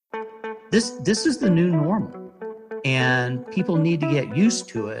This is the new normal, and people need to get used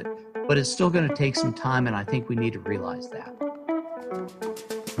to it, but it's still going to take some time, and I think we need to realize that.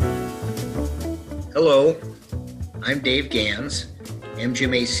 Hello, I'm Dave Gans,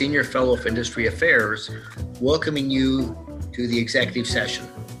 MGMA Senior Fellow of Industry Affairs, welcoming you to the executive session,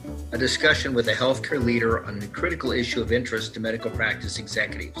 a discussion with a healthcare leader on the critical issue of interest to medical practice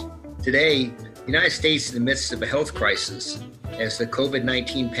executives. Today, the United States is in the midst of a health crisis as the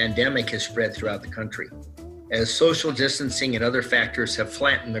COVID-19 pandemic has spread throughout the country. As social distancing and other factors have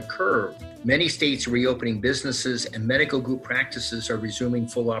flattened the curve, many states are reopening businesses and medical group practices are resuming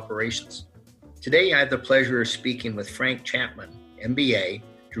full operations. Today, I have the pleasure of speaking with Frank Chapman, MBA,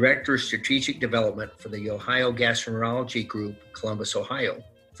 Director of Strategic Development for the Ohio Gastroenterology Group, Columbus, Ohio,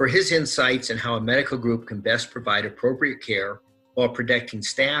 for his insights on how a medical group can best provide appropriate care while protecting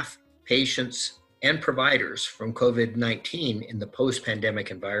staff, patients, and providers from COVID-19 in the post-pandemic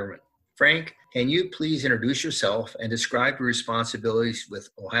environment. Frank, can you please introduce yourself and describe your responsibilities with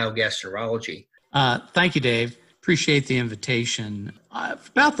Ohio Gastroenterology? Thank you, Dave. Appreciate the invitation. For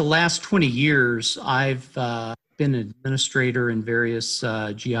about the last 20 years, I've been an administrator in various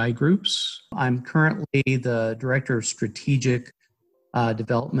GI groups. I'm currently the Director of Strategic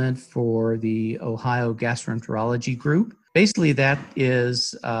Development for the Ohio Gastroenterology Group. Basically, that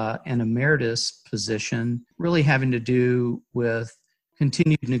is an emeritus position, really having to do with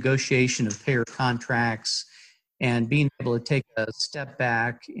continued negotiation of payer contracts and being able to take a step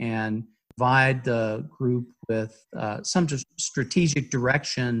back and provide the group with some strategic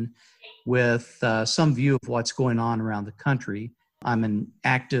direction with some view of what's going on around the country. I'm an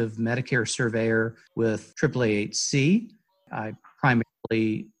active Medicare surveyor with AAAHC. I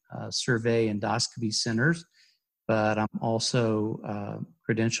primarily survey endoscopy centers, but I'm also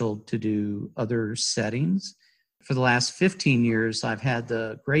credentialed to do other settings. For the last 15 years, I've had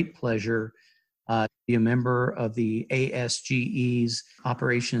the great pleasure to be a member of the ASGE's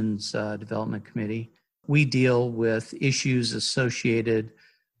Operations Development Committee. We deal with issues associated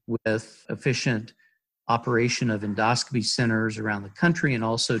with efficient operation of endoscopy centers around the country and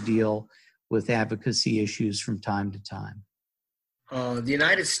also deal with advocacy issues from time to time. The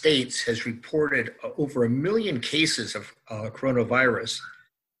United States has reported over 1 million cases of coronavirus,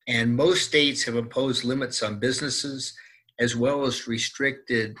 and most states have imposed limits on businesses as well as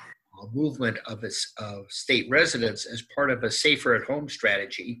restricted movement of state residents as part of a safer at home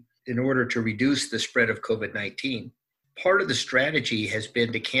strategy in order to reduce the spread of COVID-19. Part of the strategy has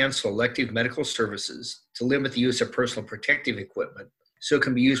been to cancel elective medical services to limit the use of personal protective equipment so it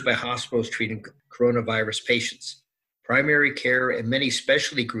can be used by hospitals treating coronavirus patients. Primary care and many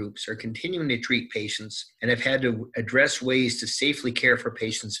specialty groups are continuing to treat patients and have had to address ways to safely care for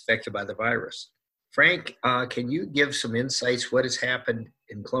patients affected by the virus. Frank, can you give some insights what has happened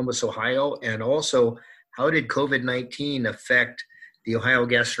in Columbus, Ohio, and also how did COVID-19 affect the Ohio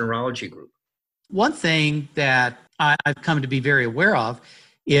Gastroenterology Group? One thing that I've come to be very aware of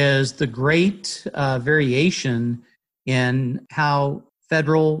is the great variation in how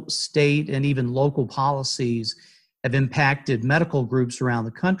federal, state, and even local policies have impacted medical groups around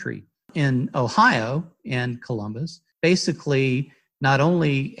the country. In Ohio and Columbus, basically, not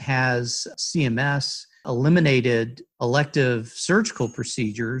only has CMS eliminated elective surgical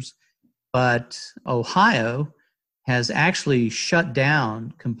procedures, but Ohio has actually shut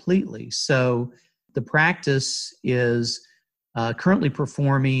down completely. So the practice is currently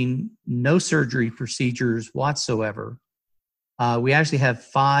performing no surgery procedures whatsoever. We actually have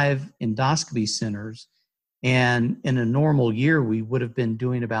 5 endoscopy centers. And in a normal year, we would have been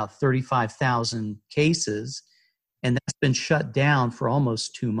doing about 35,000 cases, and that's been shut down for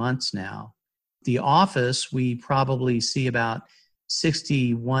almost 2 months now. The office, we probably see about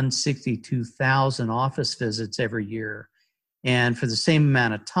 62,000 office visits every year. And for the same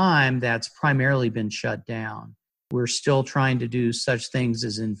amount of time, that's primarily been shut down. We're still trying to do such things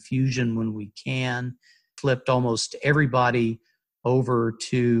as infusion when we can, flipped almost everybody over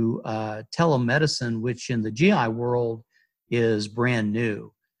to telemedicine, which in the GI world is brand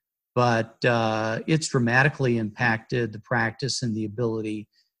new. But it's dramatically impacted the practice and the ability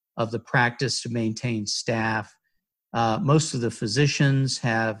of the practice to maintain staff. Most of the physicians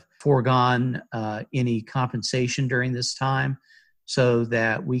have foregone any compensation during this time so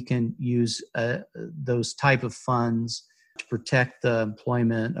that we can use those type of funds to protect the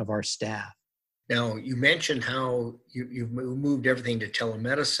employment of our staff. Now, you mentioned how you've moved everything to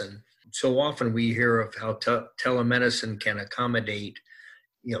telemedicine. So often we hear of how telemedicine can accommodate,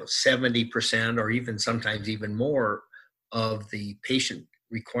 70% or even sometimes even more of the patient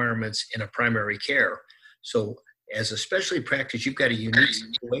requirements in a primary care. So as a specialty practice, you've got a unique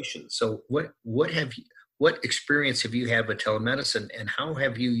situation. So what experience have you had with telemedicine, and how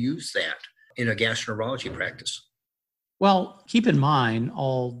have you used that in a gastroenterology practice? Well, keep in mind,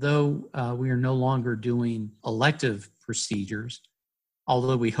 although we are no longer doing elective procedures,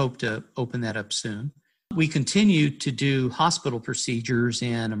 although we hope to open that up soon, we continue to do hospital procedures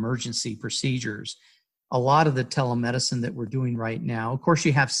and emergency procedures. A lot of the telemedicine that we're doing right now, of course,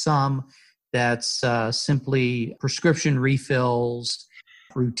 you have some that's simply prescription refills,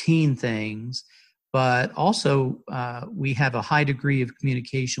 routine things, but also we have a high degree of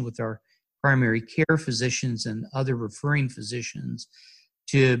communication with our primary care physicians and other referring physicians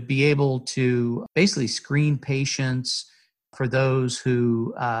to be able to basically screen patients for those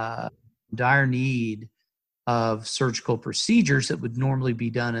who dire need of surgical procedures that would normally be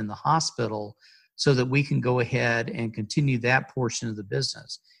done in the hospital, so that we can go ahead and continue that portion of the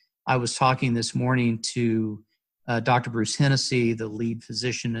business. I was talking this morning to Dr. Bruce Hennessy, the lead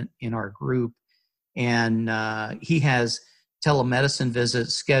physician in our group, and he has telemedicine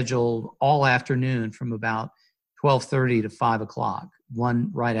visits scheduled all afternoon from about 12:30 to 5 o'clock, one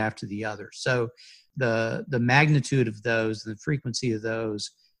right after the other. So the magnitude of those, the frequency of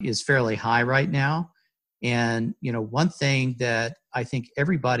those is fairly high right now. And, one thing that I think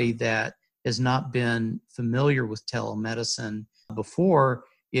everybody that has not been familiar with telemedicine before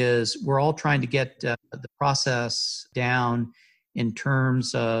is we're all trying to get the process down in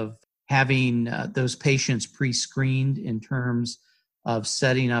terms of having those patients pre-screened, in terms of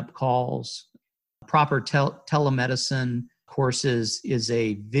setting up calls. Proper telemedicine courses is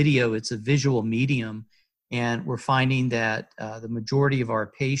a video, it's a visual medium, and we're finding that the majority of our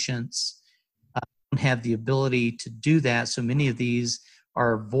patients don't have the ability to do that. So many of these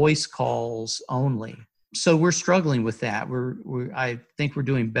are voice calls only. So we're struggling with that. I think we're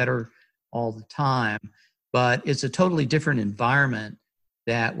doing better all the time, but it's a totally different environment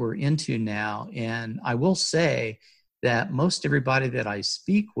that we're into now. And I will say that most everybody that I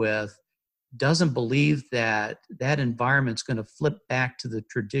speak with doesn't believe that that environment's going to flip back to the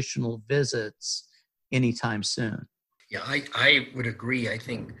traditional visits anytime soon. Yeah, I would agree. I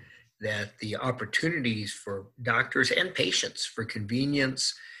think that the opportunities for doctors and patients for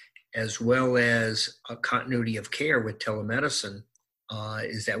convenience, as well as a continuity of care with telemedicine,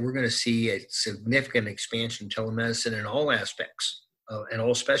 is that we're going to see a significant expansion in telemedicine in all aspects and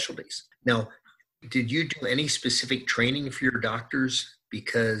all specialties. Now, did you do any specific training for your doctors?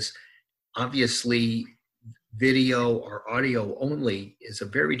 Because obviously video or audio only is a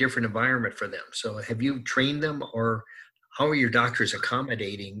very different environment for them. So have you trained them, or how are your doctors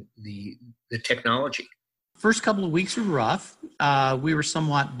accommodating the technology? First couple of weeks were rough. We were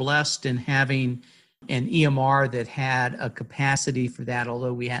somewhat blessed in having an EMR that had a capacity for that,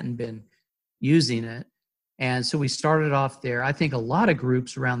 although we hadn't been using it. And so we started off there. I think a lot of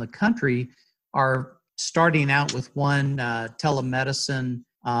groups around the country are starting out with one telemedicine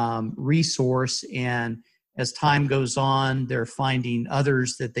resource, and as time goes on, they're finding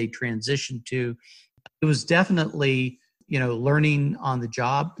others that they transition to. It was definitely, learning on the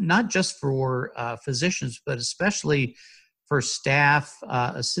job, not just for physicians, but especially for staff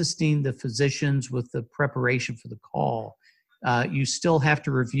assisting the physicians with the preparation for the call. You still have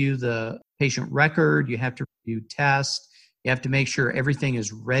to review the patient record. You have to review tests. You have to make sure everything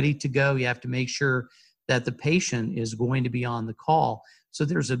is ready to go. You have to make sure that the patient is going to be on the call. So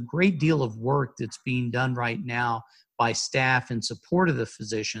there's a great deal of work that's being done right now by staff in support of the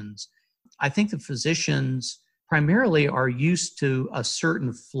physicians. I think the physicians primarily are used to a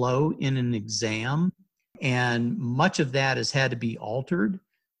certain flow in an exam, and much of that has had to be altered.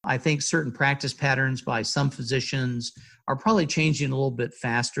 I think certain practice patterns by some physicians are probably changing a little bit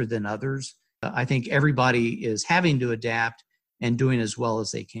faster than others. I think everybody is having to adapt and doing as well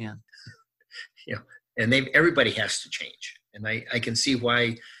as they can. Yeah, and everybody has to change. And I can see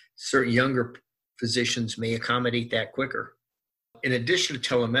why certain younger physicians may accommodate that quicker. In addition to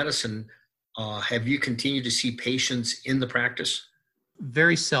telemedicine, have you continued to see patients in the practice?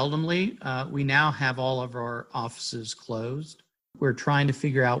 Very seldomly. We now have all of our offices closed. We're trying to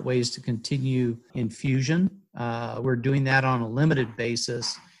figure out ways to continue infusion. We're doing that on a limited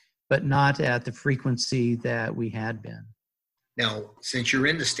basis, but not at the frequency that we had been. Now, since you're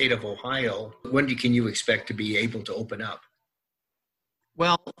in the state of Ohio, when can you expect to be able to open up?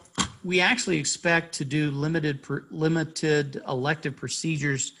 Well, we actually expect to do limited elective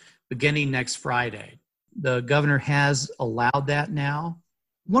procedures beginning next Friday. The governor has allowed that now.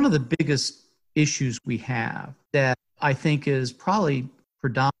 One of the biggest issues we have that I think is probably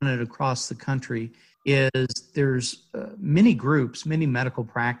predominant across the country is there's many groups, many medical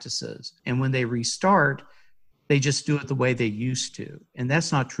practices, and when they restart, They just do it the way they used to. And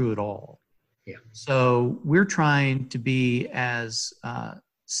that's not true at all. Yeah. So we're trying to be as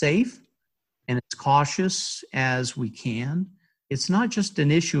safe and as cautious as we can. It's not just an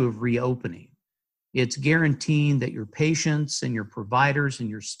issue of reopening. It's guaranteeing that your patients and your providers and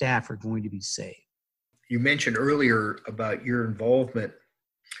your staff are going to be safe. You mentioned earlier about your involvement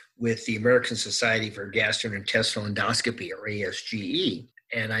with the American Society for Gastrointestinal Endoscopy, or ASGE.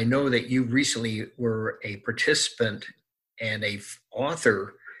 And I know that you recently were a participant and a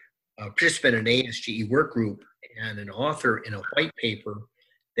participant in an ASGE work group and an author in a white paper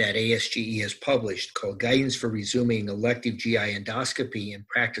that ASGE has published called Guidance for Resuming Elective GI Endoscopy and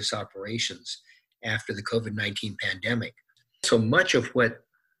Practice Operations After the COVID-19 Pandemic. So much of what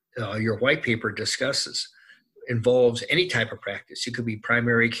your white paper discusses involves any type of practice. It could be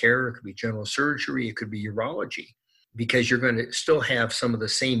primary care, it could be general surgery, it could be urology, because you're going to still have some of the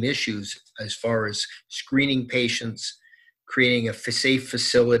same issues as far as screening patients, creating a safe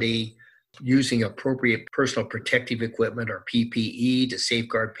facility, using appropriate personal protective equipment or PPE to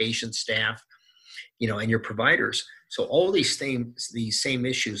safeguard patient staff, and your providers. So all these things, these same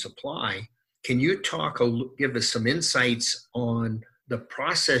issues apply. Can you give us some insights on the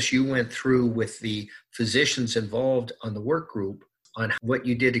process you went through with the physicians involved on the work group, on what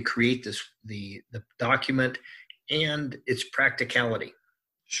you did to create the document and its practicality?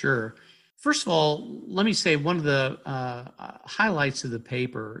 Sure. First of all, let me say one of the highlights of the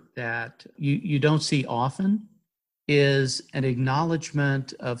paper that you don't see often is an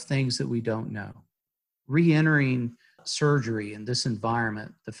acknowledgement of things that we don't know. Re-entering surgery in this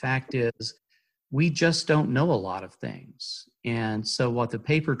environment, the fact is we just don't know a lot of things. And so what the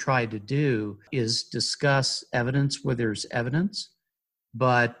paper tried to do is discuss evidence where there's evidence,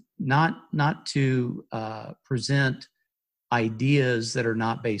 but not to present ideas that are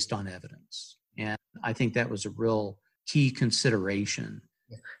not based on evidence. And I think that was a real key consideration.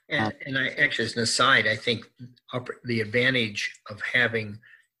 And I actually, as an aside, I think the advantage of having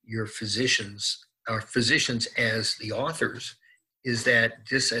your physicians as the authors is that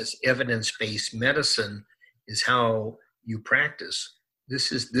just as evidence-based medicine is how you practice,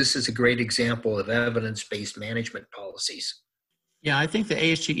 this is a great example of evidence-based management policies. Yeah, I think the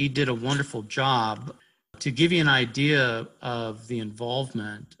ASGE did a wonderful job. To give you an idea of the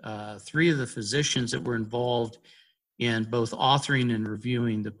involvement, 3 of the physicians that were involved in both authoring and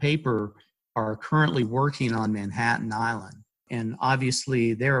reviewing the paper are currently working on Manhattan Island. And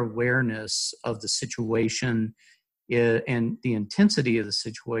obviously their awareness of the situation and the intensity of the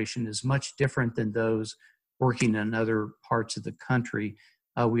situation is much different than those working in other parts of the country.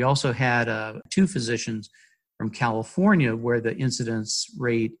 We also had 2 physicians from California where the incidence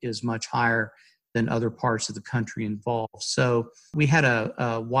rate is much higher than other parts of the country involved. So we had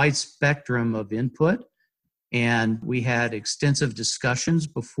a wide spectrum of input, and we had extensive discussions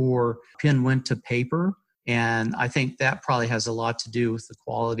before pen went to paper. And I think that probably has a lot to do with the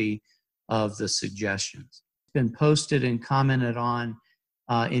quality of the suggestions. It's been posted and commented on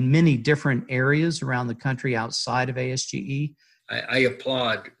in many different areas around the country outside of ASGE. I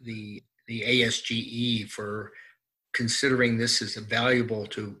applaud the ASGE for considering this as valuable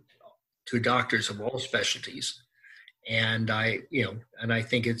to doctors of all specialties, and I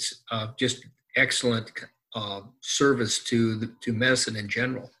think it's just excellent service to medicine in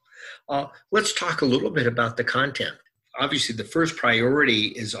general. Let's talk a little bit about the content. Obviously, the first priority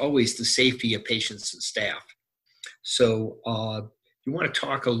is always the safety of patients and staff. So, you want to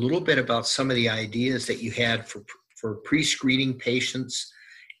talk a little bit about some of the ideas that you had for pre-screening patients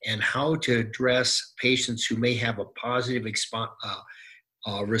and how to address patients who may have a positive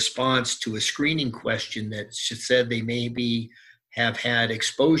response to a screening question that said they maybe have had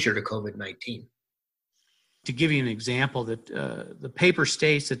exposure to COVID-19. To give you an example, that the paper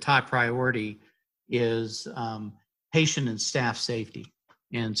states the top priority is patient and staff safety,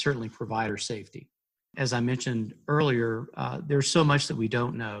 and certainly provider safety. As I mentioned earlier, there's so much that we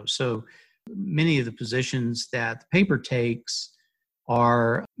don't know. So many of the positions that the paper takes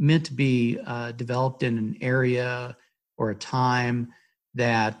are meant to be developed in an area or a time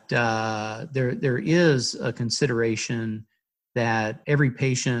that there is a consideration that every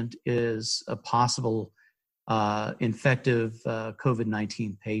patient is a possible infective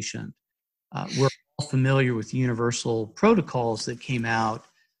COVID-19 patient. We're all familiar with universal protocols that came out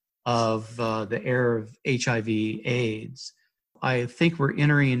of the era of HIV/AIDS. I think we're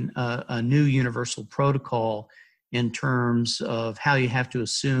entering a new universal protocol in terms of how you have to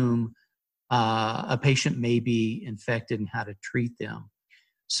assume a patient may be infected and how to treat them.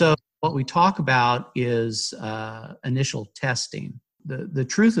 So what we talk about is initial testing. The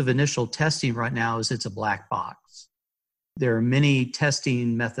truth of initial testing right now is it's a black box. There are many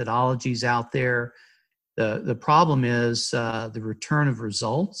testing methodologies out there. The problem is the return of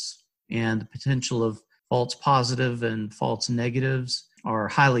results and the potential of false positive and false negatives are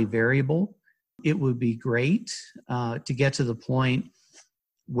highly variable. It would be great to get to the point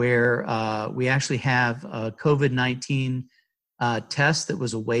where we actually have a COVID-19 test that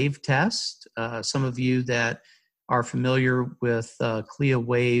was a wave test. Some of you that are familiar with CLIA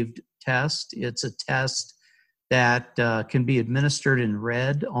waived test, it's a test that can be administered in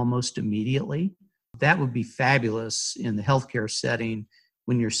red almost immediately. That would be fabulous in the healthcare setting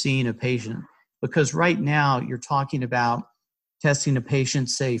when you're seeing a patient, because right now you're talking about testing a patient,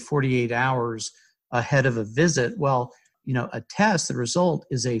 say 48 hours ahead of a visit. Well, a test, the result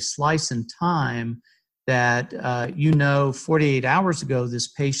is a slice in time that 48 hours ago this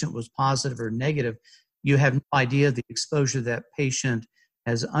patient was positive or negative. You have no idea the exposure that patient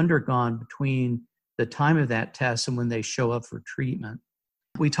has undergone between the time of that test and when they show up for treatment.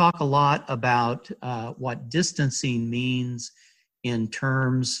 We talk a lot about what distancing means in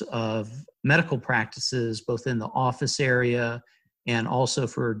terms of medical practices, both in the office area and also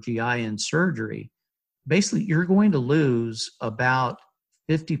for GI and surgery. Basically, you're going to lose about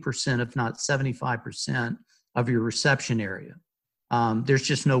 50%, if not 75% of your reception area. There's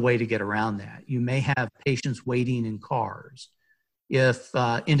just no way to get around that. You may have patients waiting in cars. If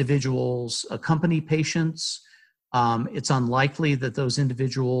individuals accompany patients, it's unlikely that those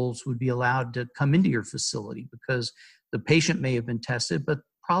individuals would be allowed to come into your facility because the patient may have been tested, but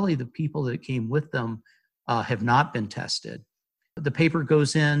probably the people that came with them have not been tested. The paper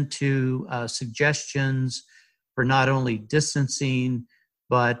goes into suggestions for not only distancing,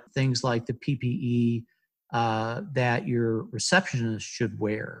 but things like the PPE that your receptionist should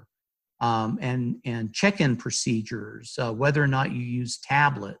wear, and check-in procedures, whether or not you use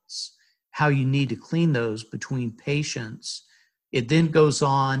tablets, how you need to clean those between patients. It then goes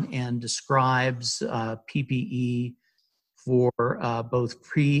on and describes PPE for both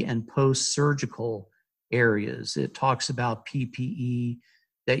pre and post-surgical areas. It talks about PPE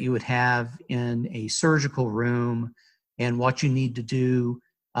that you would have in a surgical room and what you need to do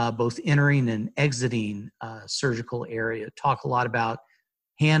both entering and exiting surgical area. Talk a lot about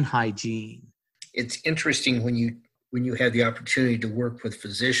hand hygiene. It's interesting when you have the opportunity to work with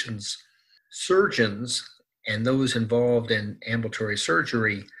physicians, surgeons, and those involved in ambulatory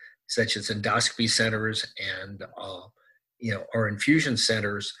surgery, such as endoscopy centers and our infusion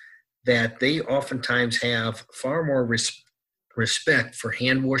centers, that they oftentimes have far more respect for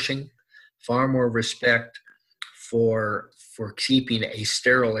hand washing, far more respect for keeping a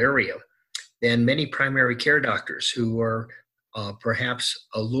sterile area than many primary care doctors who are perhaps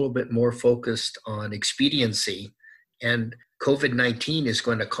a little bit more focused on expediency. And COVID-19 is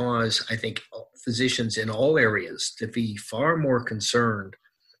going to cause, I think, physicians in all areas to be far more concerned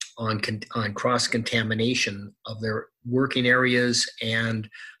on cross-contamination of their working areas and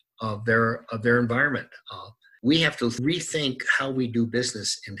of their environment. We have to rethink how we do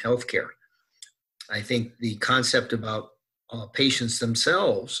business in healthcare. I think the concept about patients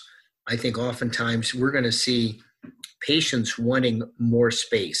themselves, I think oftentimes we're going to see patients wanting more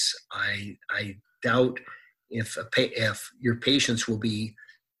space. I doubt if your patients will be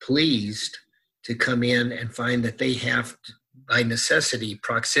pleased to come in and find that they have, by necessity,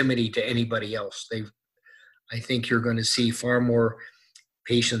 proximity to anybody else. I think you're going to see far more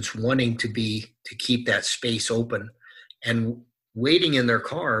patients wanting to keep that space open, and waiting in their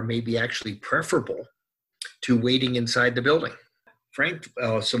car may be actually preferable to waiting inside the building. Frank,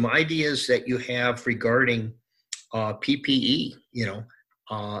 some ideas that you have regarding PPE.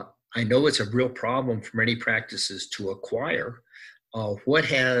 I know it's a real problem for many practices to acquire. What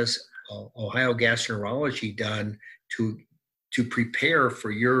has Ohio Gastroenterology done to prepare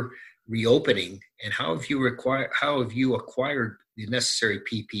for your reopening, and how have you acquired the necessary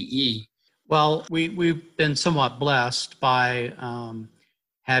PPE? Well, we've been somewhat blessed by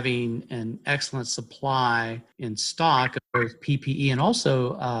having an excellent supply in stock of both PPE and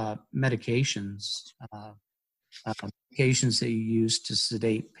also medications that you use to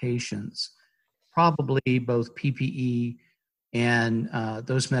sedate patients. Probably both PPE and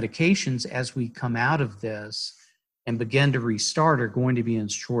those medications, as we come out of this and begin to restart, are going to be in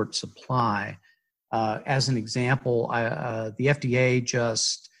short supply. As an example, the FDA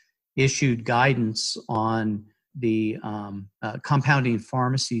just issued guidance on the compounding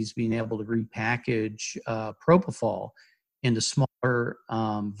pharmacies being able to repackage propofol into smaller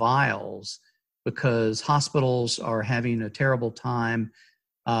vials, because hospitals are having a terrible time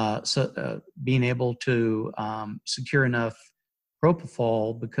being able to secure enough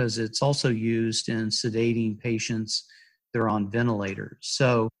propofol because it's also used in sedating patients that are on ventilators.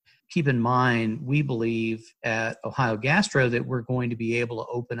 So keep in mind, we believe at Ohio Gastro that we're going to be able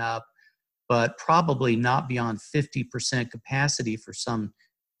to open up, but probably not beyond 50% capacity for some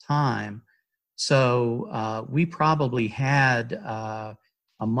time. So we probably had a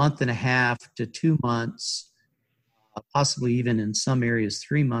month and a half to 2 months, possibly even in some areas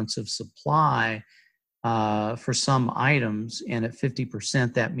 3 months of supply for some items. And at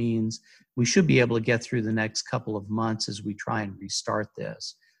 50%, that means we should be able to get through the next couple of months as we try and restart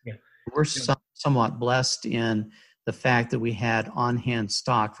this. Yeah. We're somewhat blessed in the fact that we had on-hand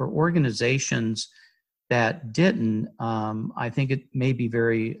stock. For organizations that didn't, I think it may be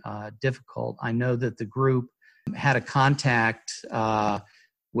very difficult. I know that the group had a contact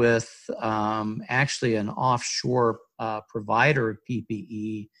with actually an offshore provider of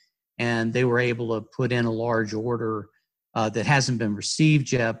PPE, and they were able to put in a large order that hasn't been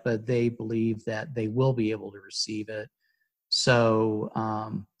received yet, but they believe that they will be able to receive it. So,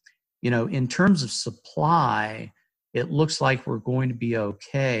 in terms of supply, it looks like we're going to be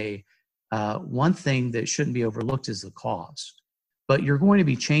okay. One thing that shouldn't be overlooked is the cost. But you're going to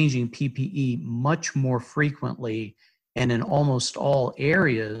be changing PPE much more frequently and in almost all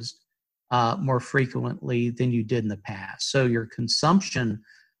areas more frequently than you did in the past. So your consumption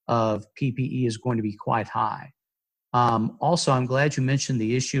of PPE is going to be quite high. Also, I'm glad you mentioned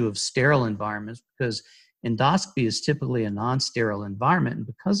the issue of sterile environments because endoscopy is typically a non-sterile environment. And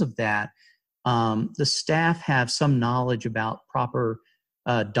because of that, the staff have some knowledge about proper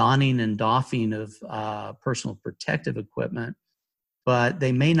donning and doffing of personal protective equipment, but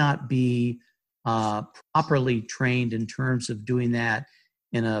they may not be properly trained in terms of doing that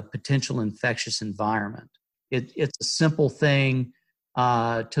in a potential infectious environment. It's a simple thing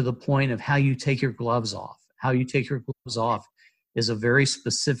to the point of how you take your gloves off. How you take your gloves off is a very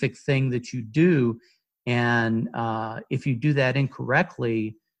specific thing that you do. And if you do that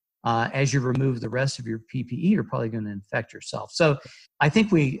incorrectly, as you remove the rest of your PPE, you're probably going to infect yourself. So I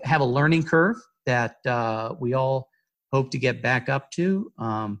think we have a learning curve that we all hope to get back up to.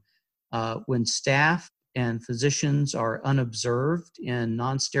 When staff and physicians are unobserved in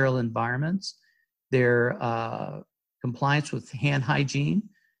non-sterile environments, their compliance with hand hygiene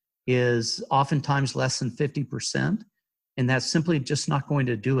is oftentimes less than 50%. And that's simply just not going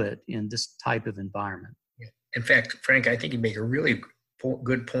to do it in this type of environment. Yeah. In fact, Frank, I think you make a really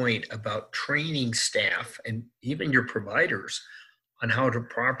good point about training staff and even your providers on how to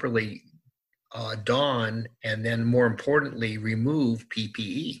properly don and then more importantly, remove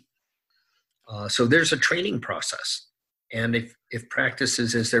PPE. So there's a training process. And if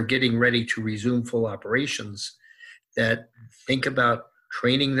practices, as they're getting ready to resume full operations, that think about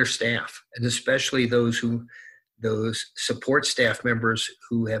training their staff, and especially those support staff members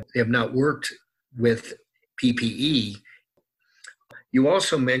who have not worked with PPE. You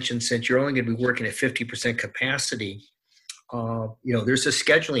also mentioned, since you're only going to be working at 50% capacity, there's a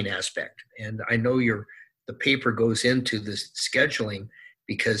scheduling aspect. And I know the paper goes into this scheduling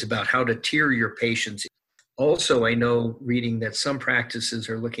because about how to tier your patients. Also, I know reading that some practices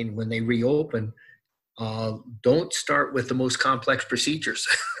are looking when they reopen, don't start with the most complex procedures,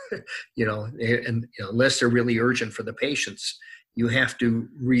 unless they're really urgent for the patients. You have to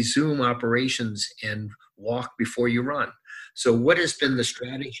resume operations and walk before you run. So what has been the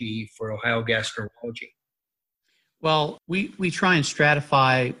strategy for Ohio Gastroenterology? Well, we try and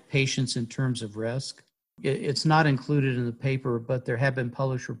stratify patients in terms of risk. It's not included in the paper, but there have been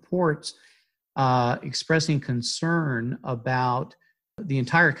published reports expressing concern about the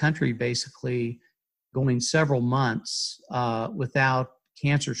entire country basically going several months without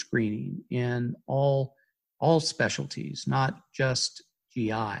cancer screening in all specialties, not just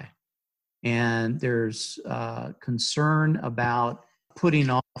GI. And there's concern about putting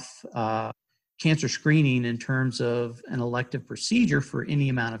off cancer screening in terms of an elective procedure for any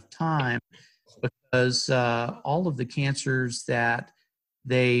amount of time because all of the cancers that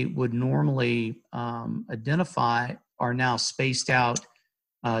they would normally identify are now spaced out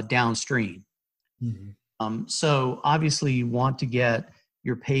downstream. Mm-hmm. So obviously you want to get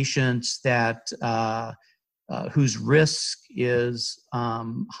your patients that whose risk is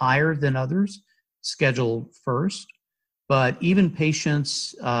higher than others scheduled first. But even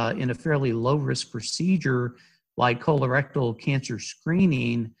patients in a fairly low-risk procedure like colorectal cancer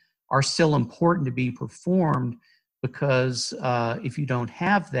screening are still important to be performed because if you don't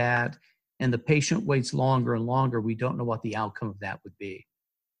have that and the patient waits longer and longer, we don't know what the outcome of that would be.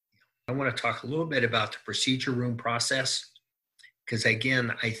 I want to talk a little bit about the procedure room process because,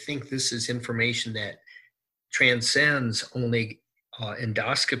 again, I think this is information that transcends only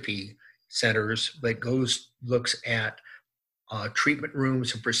endoscopy centers, but looks at treatment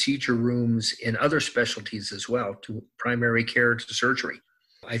rooms and procedure rooms in other specialties as well, to primary care to surgery.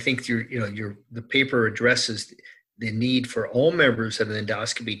 I think the paper addresses the need for all members of an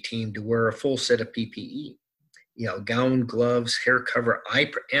endoscopy team to wear a full set of PPE, gown, gloves, hair cover,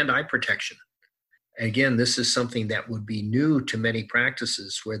 eye protection. Again, this is something that would be new to many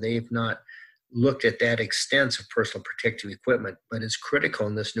practices where they've not looked at that extent of personal protective equipment, but is critical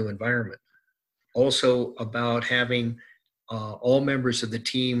in this new environment. Also about having all members of the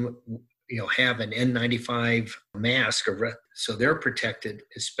team, have an N95 mask, so they're protected,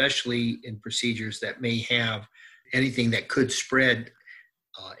 especially in procedures that may have anything that could spread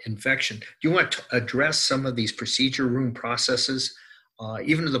infection. Do you want to address some of these procedure room processes,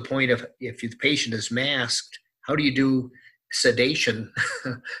 even to the point of if the patient is masked, how do you do sedation?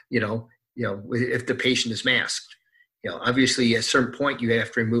 If the patient is masked, obviously at a certain point you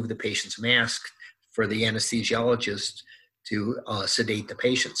have to remove the patient's mask for the anesthesiologist to sedate the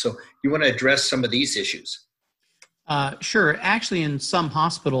patient. So you want to address some of these issues? Sure. Actually, in some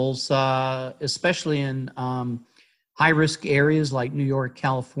hospitals, especially in high-risk areas like New York,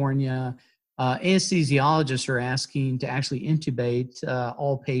 California, anesthesiologists are asking to actually intubate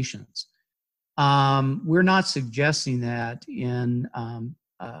all patients. We're not suggesting that in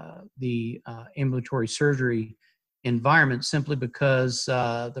the ambulatory surgery environment, simply because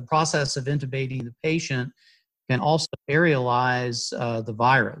the process of intubating the patient can also aerialize the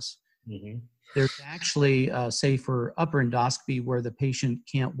virus. Mm-hmm. There's actually, say for upper endoscopy where the patient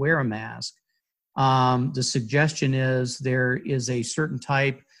can't wear a mask, the suggestion is there is a certain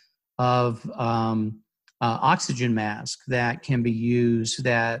type of oxygen mask that can be used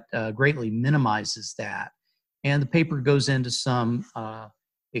that greatly minimizes that. And the paper goes into some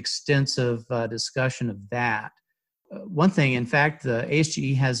extensive discussion of that. One thing, in fact, the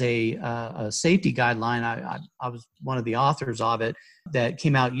ASGE has a safety guideline. I was one of the authors of it that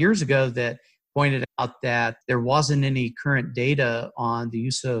came out years ago that pointed out that there wasn't any current data on the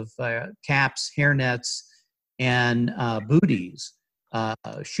use of caps, hairnets, and booties,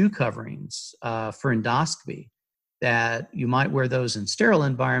 shoe coverings for endoscopy, that you might wear those in sterile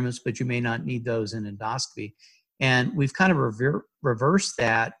environments, but you may not need those in endoscopy. And we've kind of reversed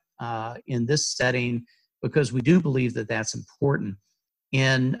that in this setting because we do believe that that's important.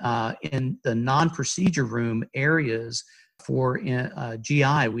 In the non-procedure room areas for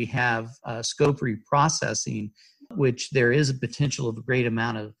GI, we have scope reprocessing, which there is a potential of a great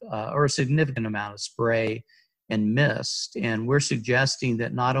amount of, or a significant amount of spray and mist. And we're suggesting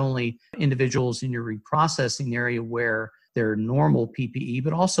that not only individuals in your reprocessing area wear their normal PPE,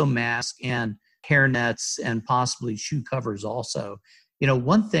 but also masks and hairnets and possibly shoe covers also.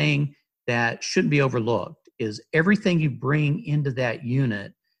 One thing that shouldn't be overlooked is everything you bring into that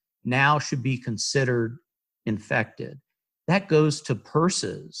unit now should be considered infected. That goes to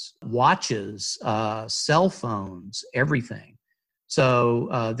purses, watches, cell phones, everything.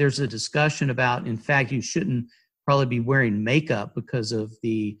 So there's a discussion about, in fact, you shouldn't probably be wearing makeup because of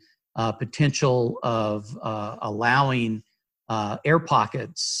the potential of allowing air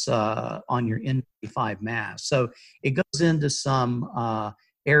pockets on your N95 mask. So it goes into some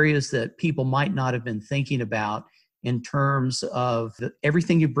areas that people might not have been thinking about in terms of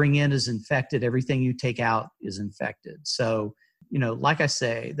everything you bring in is infected, everything you take out is infected. So, like I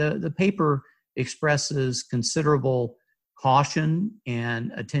say, the paper expresses considerable caution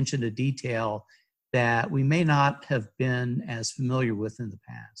and attention to detail that we may not have been as familiar with in the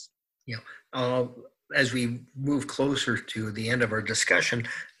past. Yeah. As we move closer to the end of our discussion,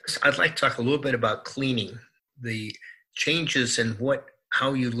 I'd like to talk a little bit about cleaning, the changes in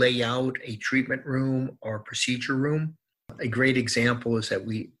how you lay out a treatment room or procedure room. A great example is that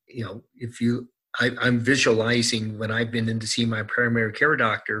I'm visualizing when I've been in to see my primary care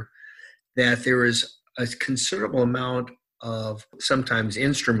doctor, that there is a considerable amount of sometimes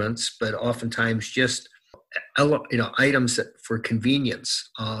instruments, but oftentimes just items for convenience.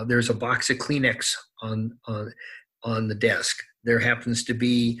 There's a box of Kleenex on the desk. There happens to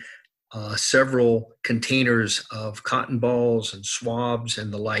be several containers of cotton balls and swabs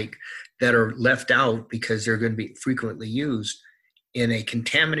and the like that are left out because they're going to be frequently used. In a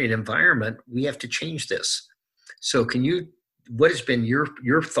contaminated environment, we have to change this. So what has been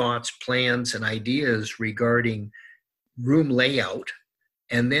your thoughts, plans, and ideas regarding room layout?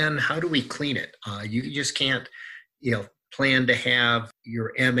 And then how do we clean it? You just can't, plan to have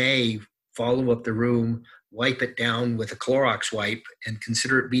your MA follow up the room, wipe it down with a Clorox wipe, and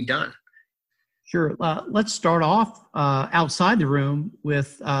consider it be done. Sure. Let's start off outside the room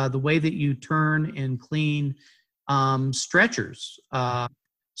with the way that you turn and clean Stretchers.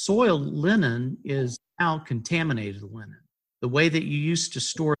 Soiled linen is now contaminated linen. The way that you used to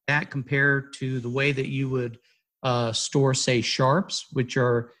store that compared to the way that you would store, say, sharps, which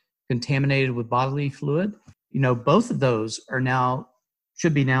are contaminated with bodily fluid, both of those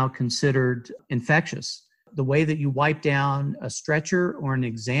should be now considered infectious. The way that you wipe down a stretcher or an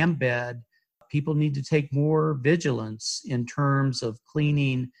exam bed, people need to take more vigilance in terms of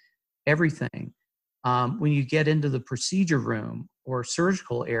cleaning everything. When you get into the procedure room or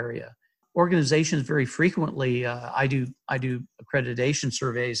surgical area, organizations very frequently, I do accreditation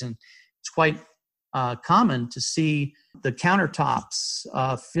surveys, and it's quite common to see the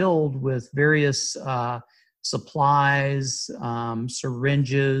countertops filled with various supplies,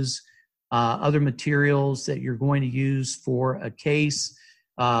 syringes, other materials that you're going to use for a case,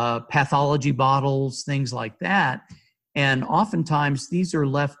 pathology bottles, things like that. And oftentimes these are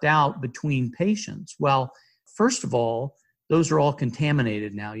left out between patients. Well, first of all, those are all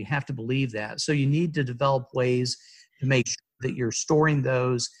contaminated now. You have to believe that. So you need to develop ways to make sure that you're storing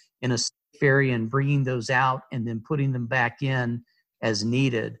those in a safe area and bringing those out and then putting them back in as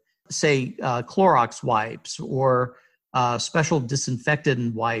needed. Say Clorox wipes or special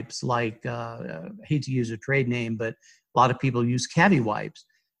disinfectant wipes like, I hate to use a trade name, but a lot of people use Cavi wipes.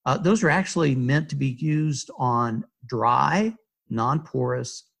 Those are actually meant to be used on dry,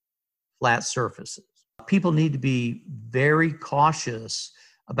 non-porous, flat surfaces. People need to be very cautious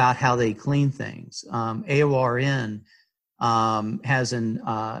about how they clean things. AORN has an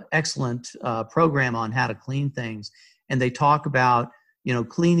excellent program on how to clean things, and they talk about,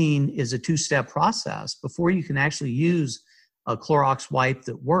 cleaning is a two-step process. Before you can actually use a Clorox wipe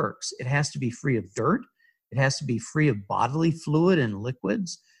that works, it has to be free of dirt. It has to be free of bodily fluid and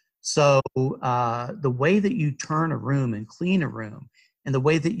liquids. So the way that you turn a room and clean a room and the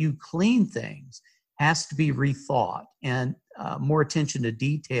way that you clean things has to be rethought, and more attention to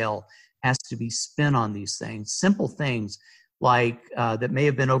detail has to be spent on these things. Simple things like that may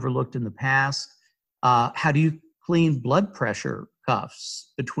have been overlooked in the past. How do you clean blood pressure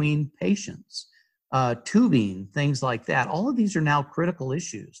cuffs between patients? Tubing, things like that. All of these are now critical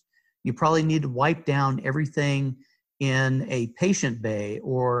issues. You probably need to wipe down everything in a patient bay,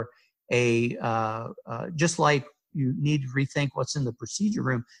 or just like you need to rethink what's in the procedure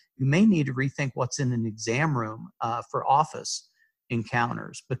room, you may need to rethink what's in an exam room for office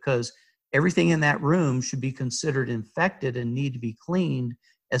encounters, because everything in that room should be considered infected and need to be cleaned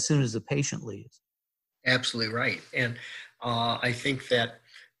as soon as the patient leaves. Absolutely right. And I think that,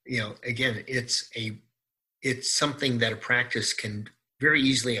 again, it's something that a practice can very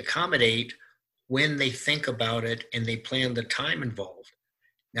easily accommodate when they think about it and they plan the time involved.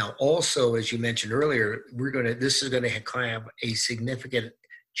 Now, also, as you mentioned earlier, this is going to have a significant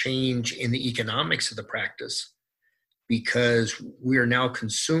change in the economics of the practice, because we are now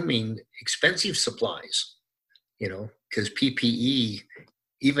consuming expensive supplies, because PPE,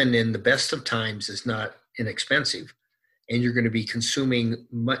 even in the best of times, is not inexpensive. And you're going to be consuming,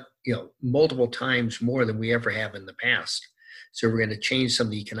 multiple times more than we ever have in the past. So we're going to change some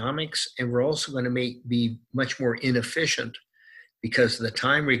of the economics, and we're also going to be much more inefficient because of the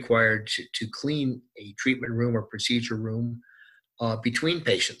time required to clean a treatment room or procedure room between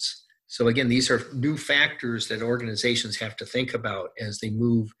patients. So again, these are new factors that organizations have to think about as they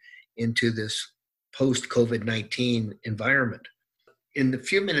move into this post-COVID-19 environment. In the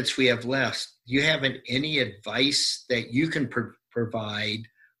few minutes we have left, do you have any advice that you can provide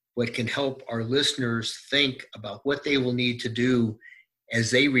what can help our listeners think about what they will need to do as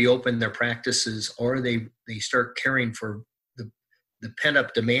they reopen their practices, or they start caring for the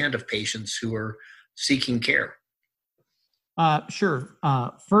pent-up demand of patients who are seeking care? Sure.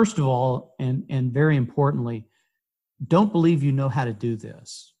 First of all, and very importantly, don't believe you know how to do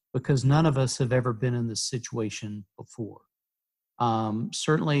this, because none of us have ever been in this situation before.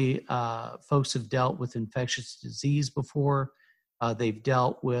 Certainly, folks have dealt with infectious disease before. They've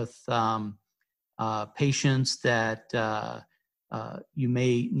dealt with patients that you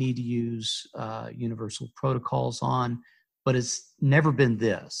may need to use universal protocols on, but it's never been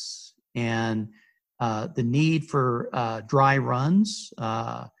this. And the need for dry runs,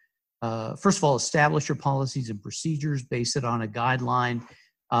 first of all, establish your policies and procedures, base it on a guideline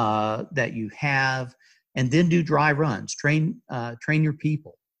that you have, and then do dry runs. Train your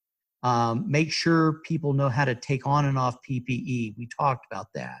people. Make sure people know how to take on and off PPE. We talked about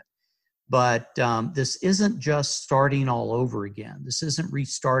that. But this isn't just starting all over again. This isn't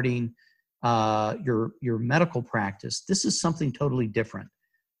restarting your medical practice. This is something totally different.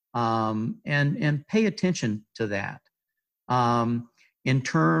 And pay attention to that. In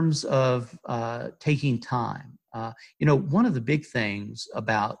terms of taking time, One of the big things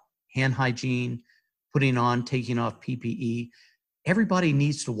about hand hygiene, putting on, taking off PPE, everybody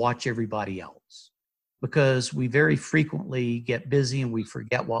needs to watch everybody else because we very frequently get busy and we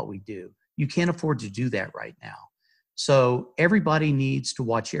forget what we do. You can't afford to do that right now. So everybody needs to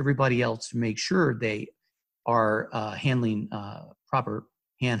watch everybody else to make sure they are handling proper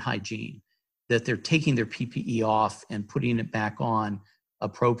hand hygiene, that they're taking their PPE off and putting it back on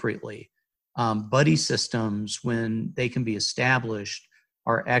appropriately. Buddy systems, when they can be established,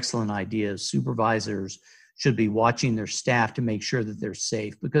 are excellent ideas. Supervisors should be watching their staff to make sure that they're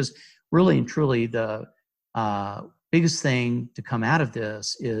safe, because really and truly the biggest thing to come out of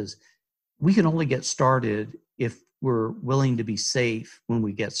this is we can only get started if we're willing to be safe when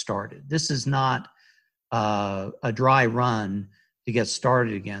we get started. This is not a dry run to get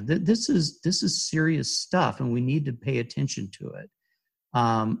started again. This is serious stuff, and we need to pay attention to it.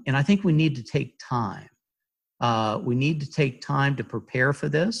 And I think we need to take time. We need to take time to prepare for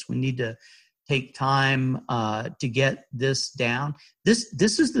this. We need to take time to get this down.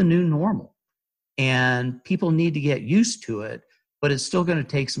 This is the new normal, and people need to get used to it, but it's still going to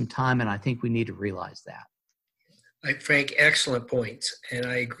take some time, and I think we need to realize that. Frank, excellent points, and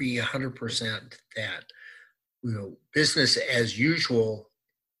I agree 100% that business as usual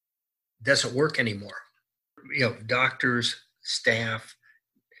doesn't work anymore. Doctors, staff,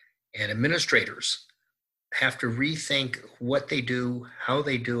 and administrators have to rethink what they do, how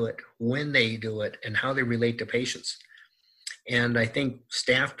they do it, when they do it, and how they relate to patients. And I think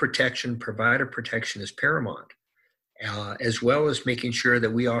staff protection, provider protection is paramount, as well as making sure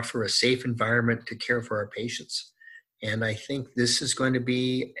that we offer a safe environment to care for our patients. And I think this is going to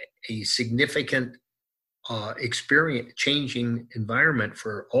be a significant changing environment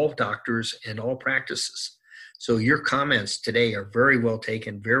for all doctors and all practices. So your comments today are very well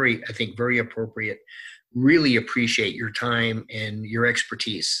taken, I think very appropriate. Really appreciate your time and your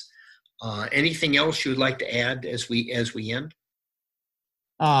expertise. Anything else you would like to add as we end?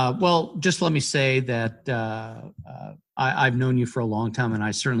 Well, just let me say that I've known you for a long time, and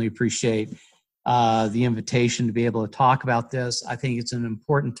I certainly appreciate the invitation to be able to talk about this. I think it's an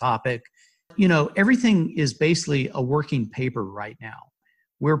important topic. Everything is basically a working paper right now.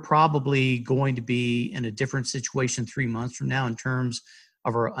 We're probably going to be in a different situation 3 months from now in terms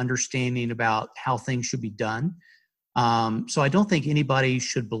of our understanding about how things should be done. So I don't think anybody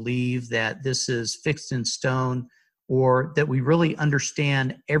should believe that this is fixed in stone, or that we really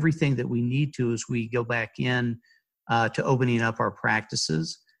understand everything that we need to as we go back in to opening up our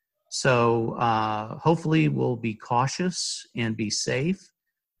practices. So hopefully we'll be cautious and be safe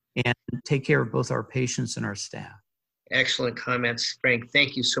and take care of both our patients and our staff. Excellent comments, Frank.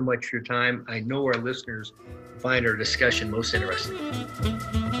 Thank you so much for your time. I know our listeners find our discussion most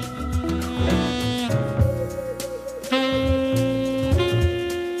interesting.